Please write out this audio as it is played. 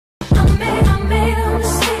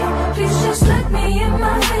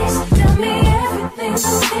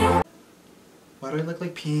Why do I look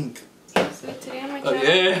like pink? So today on my channel.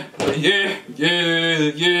 Yeah.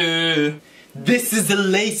 This is the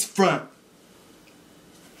lace front.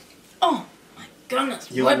 Oh my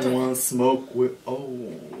goodness. You want smoke with... Oh.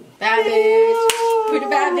 Bad bitch. Pretty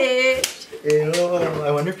bad bitch. Ew.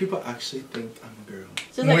 I wonder if people actually think I'm a girl.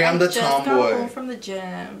 So like, I'm the just got tomboy. home from the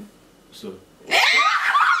gym. So.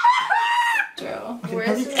 Girl. Okay,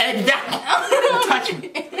 Where's touch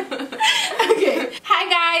me. Okay. Hi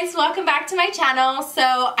guys, welcome back to my channel.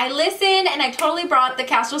 So I listened and I totally brought the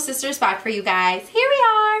Castro sisters back for you guys. Here we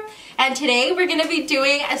are. And today we're gonna be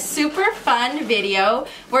doing a super fun video.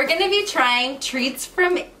 We're gonna be trying treats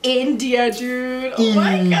from India, dude. Oh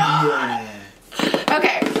my god.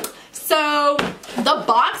 Okay, so the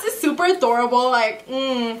box is super adorable. Like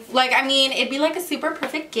I mean, it'd be like a super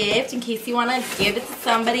perfect gift in case you wanna give it to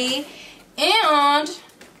somebody. And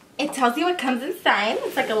it tells you what comes inside.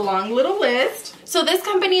 It's like a long little list. So this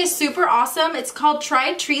company is super awesome. It's called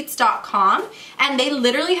trytreats.com and they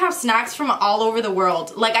literally have snacks from all over the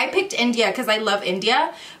world. Like I picked India because I love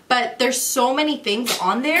India, but there's so many things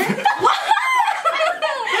on there. I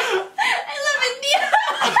love India.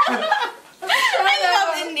 I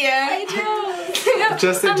love India. I do.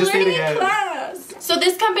 Just say it again. Class. So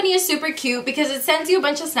this company is super cute because it sends you a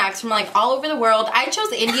bunch of snacks from like all over the world. I chose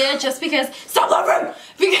India just because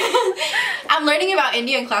because I'm learning about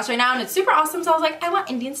India in class right now and it's super awesome. So I was like, I want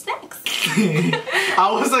Indian snacks. I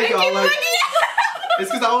was like, it's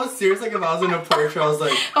because I was serious. Like if I was in a portrait, I was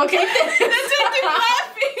like, okay, that's what I'm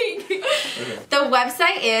laughing. Okay. The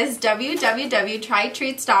website is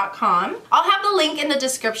www.trytreats.com. I'll have the link in the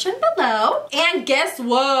description below. And guess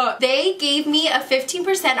what? They gave me a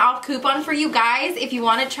 15% off coupon for you guys if you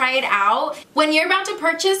want to try it out. When you're about to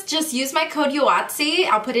purchase, just use my code Yoatzi.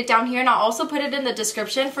 I'll put it down here and I'll also put it in the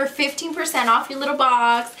description for 15% off your little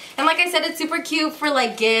box. And like I said, it's super cute for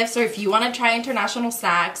like gifts or if you want to try international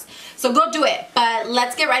snacks. So go do it. But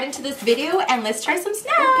let's get right into this video and let's try some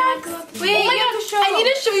snacks. Wait, I need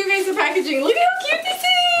to show you guys the packaging. Look at how cute this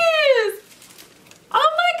is. Oh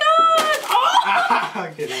my god. Oh.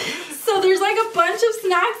 So there's like a bunch of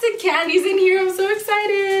snacks and candies in here. I'm so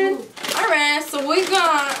excited. Alright, so we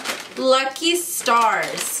got Lucky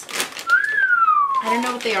Stars. I don't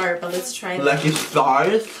know what they are, but let's try them. Lucky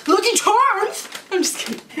Stars? Lucky Charms! I'm just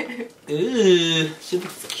kidding. Ew. She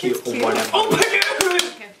looks cute or whatever. Open it!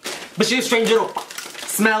 Okay. But she's a stranger.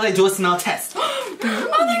 Smell it, do a smell test. Oh,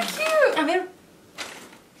 they're cute. I mean,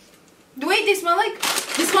 wait, they smell like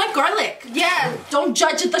garlic. Yeah, don't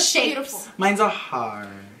judge the shapes. Beautiful. Mine's a hard.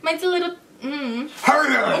 Mine's a little,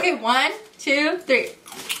 Hurry up. Okay, 1, 2, 3.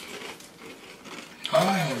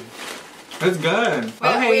 Oh, that's good. Wait,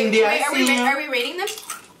 okay, India, are we rating this?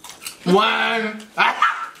 1.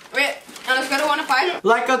 Wait, on a scale of 1 to 5?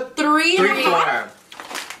 Like a 3 and 4.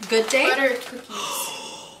 Good day? Butter cookies.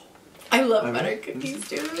 I love butter cookies,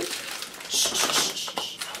 dude. Shh. So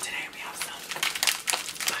today we have some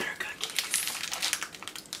butter cookies.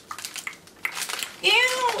 Ew.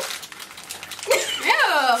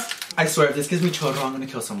 Ew. I swear, if this gives me children, I'm gonna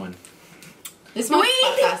kill someone. This smells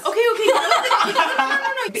fast. Okay.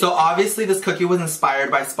 No. So obviously this cookie was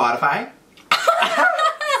inspired by Spotify.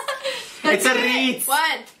 It's a Ritz.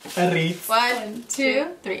 1. A Ritz. 1,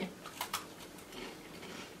 2, 3.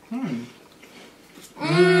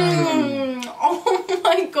 Oh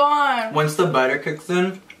my god. Once the butter cooks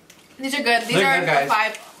in, These are good. These They're are good, guys. a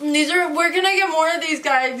 5. We're gonna get more of these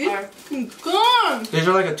guys. These are gone. these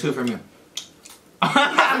are like a 2 for me. My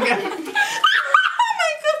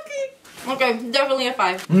cookie. Okay, definitely a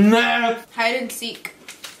 5. No. Hide and seek.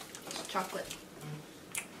 Chocolate.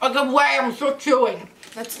 Okay, wait, I'm still chewing.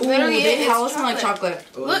 That's Ooh, literally they it. hella It's smell like chocolate.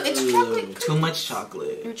 chocolate. Look, it's chocolate. Too much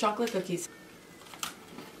chocolate. They're chocolate cookies.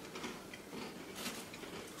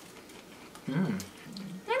 They're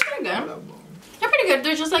pretty good. They're pretty good.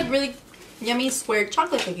 They're just like really yummy squared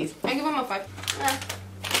chocolate cookies. I give them a 5.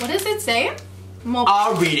 What does it say?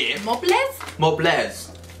 I'll read it. Mobles? Mobles.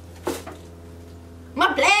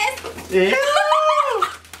 Mobles?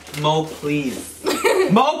 Mo, please.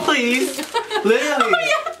 Mo, please. Literally. Oh,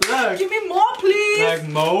 yeah. Look. Give me more, please. Like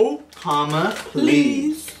Mo, comma,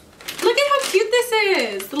 please. Look at how cute this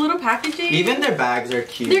is. The little packaging. Even their bags are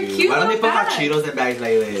cute. They're cute Why don't they little put hot bags. Cheetos in bags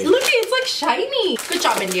like this? Look, it's like shiny. Good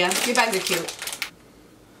job, India. Your bags are cute.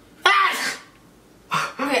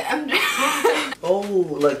 Okay, I'm Oh,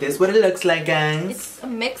 look, this is what it looks like, guys. It's a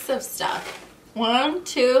mix of stuff. 1,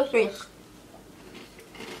 2, 3.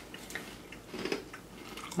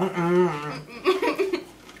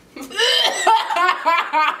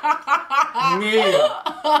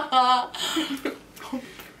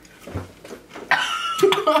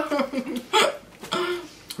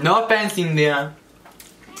 No offense, India.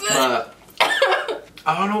 But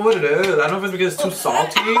I don't know what it is. I don't know if it's because it's too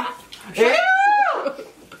salty.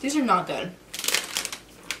 These are not good.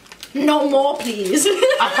 No more, please.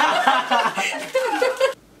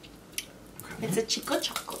 It's a Chico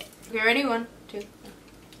chocolate. Okay, ready? 1, 2.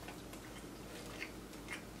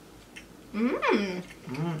 Mmm.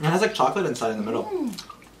 It has like chocolate inside in the middle.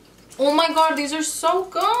 Oh my god, these are so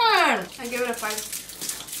good. I give it a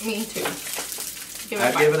 5. Me too.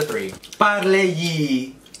 I give it a 3.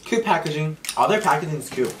 Parley. Cute packaging. All their packaging is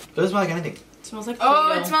cute. Doesn't smell like anything. It smells like Oh,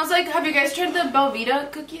 Play-Doh. it smells like. Have you guys tried the Belvita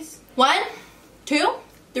cookies? 1, 2,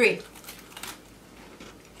 3.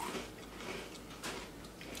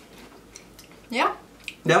 Yeah.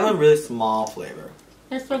 They have a really small flavor.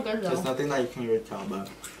 They're so good though. There's nothing that you can really tell about.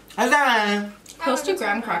 How's that? Close to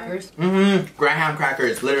graham crackers. Graham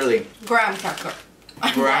crackers, literally. Graham cracker.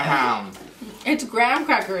 Graham. It's graham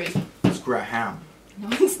crackers. It's Graham. No,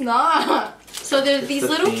 it's not. So there's these the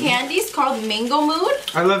little thing. candies called Mango Mood.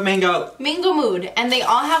 I love mango. Mango Mood. And they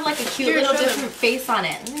all have like a cute Here, little show them. different face on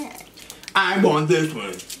it. I want this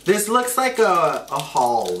one. This looks like a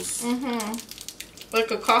Halls. Like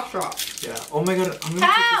a cough drop. Yeah. Oh my god, I'm gonna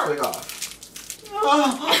Ow! take this wig off.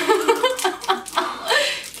 Oh.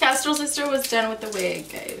 Castro's sister was done with the wig,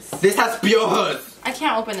 guys. This has piojos. I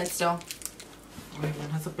can't open it still. Wait, one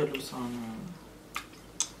has a pelusa on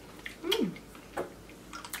it.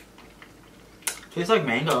 Tastes like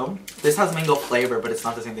mango. This has mango flavor, but it's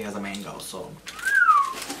not the same thing as a mango, so.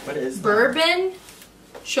 What is that? Bourbon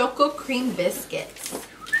Choco Cream Biscuits.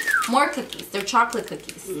 More cookies. They're chocolate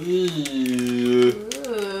cookies. Ooh.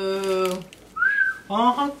 Ooh.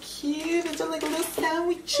 Oh, how cute. It's like little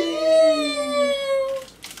sandwiches.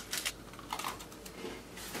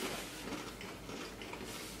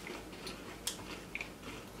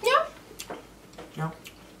 Yeah. No,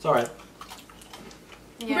 it's alright.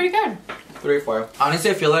 Yeah. Pretty good. 3 or 4.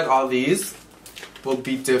 Honestly, I feel like all these will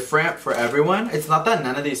be different for everyone. It's not that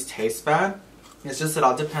none of these taste bad. It's just it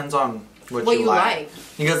all depends on what you like.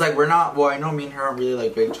 Because like we're not, well I know me and her aren't really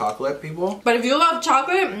like big chocolate people. But if you love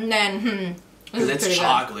chocolate, then Because this is it's pretty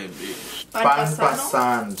chocolate, bitch. Pan Pan pasano?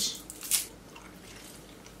 pasand.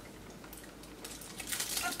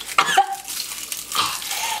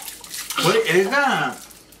 What is that?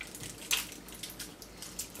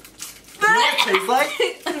 You know what it tastes like?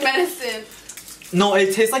 Medicine. No,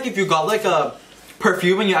 it tastes like if you got like a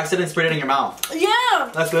perfume and you accidentally sprayed it in your mouth. good.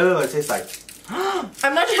 Yeah. That's literally what it tastes like.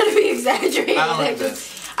 I'm not trying to be exaggerating. I don't like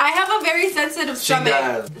this. I have a very sensitive She stomach.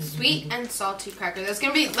 does. Sweet and salty cracker. That's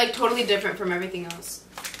gonna be like totally different from everything else.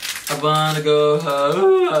 I wanna go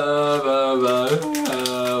home.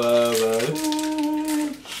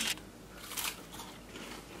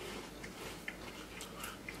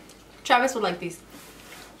 Travis would like these.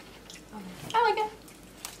 I like it.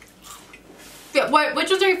 Yeah, which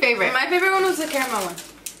was your favorite? My favorite one was the caramel one.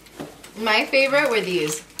 My favorite were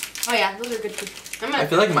these. Oh yeah, those are good too. I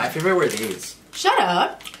feel like my favorite were these. Shut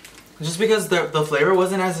up. Just because the flavor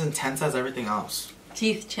wasn't as intense as everything else.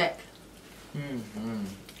 Teeth check.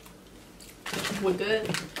 We're good.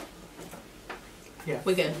 Yeah.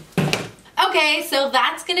 We're good. Okay, so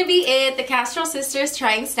that's gonna be it. The Castro sisters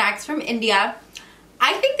trying snacks from India.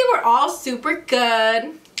 I think they were all super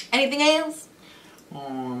good. Anything else?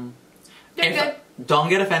 They're good. Don't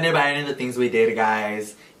get offended by any of the things we did,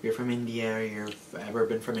 guys. If you're from India, or you've ever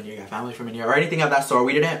been from India, you got family from India, or anything of that sort.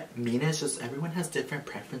 We didn't mean it. It's just everyone has different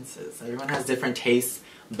preferences. Everyone has different taste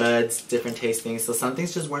buds, different taste things. So some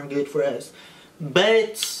things just weren't good for us.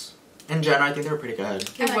 But in general, I think they were pretty good.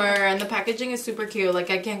 They were, and the packaging is super cute. Like,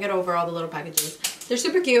 I can't get over all the little packages. They're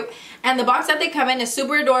super cute. And the box that they come in is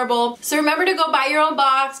super adorable. So remember to go buy your own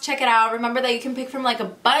box. Check it out. Remember that you can pick from like a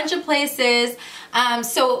bunch of places.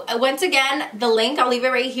 So once again, the link, I'll leave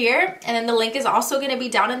it right here. And then the link is also going to be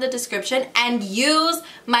down in the description. And use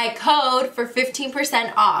my code for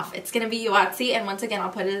 15% off. It's going to be Yoatzi. And once again,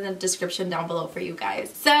 I'll put it in the description down below for you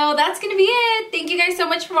guys. So that's going to be it. Thank you guys so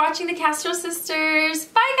much for watching the Castro sisters.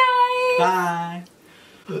 Bye, guys.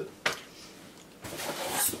 Bye.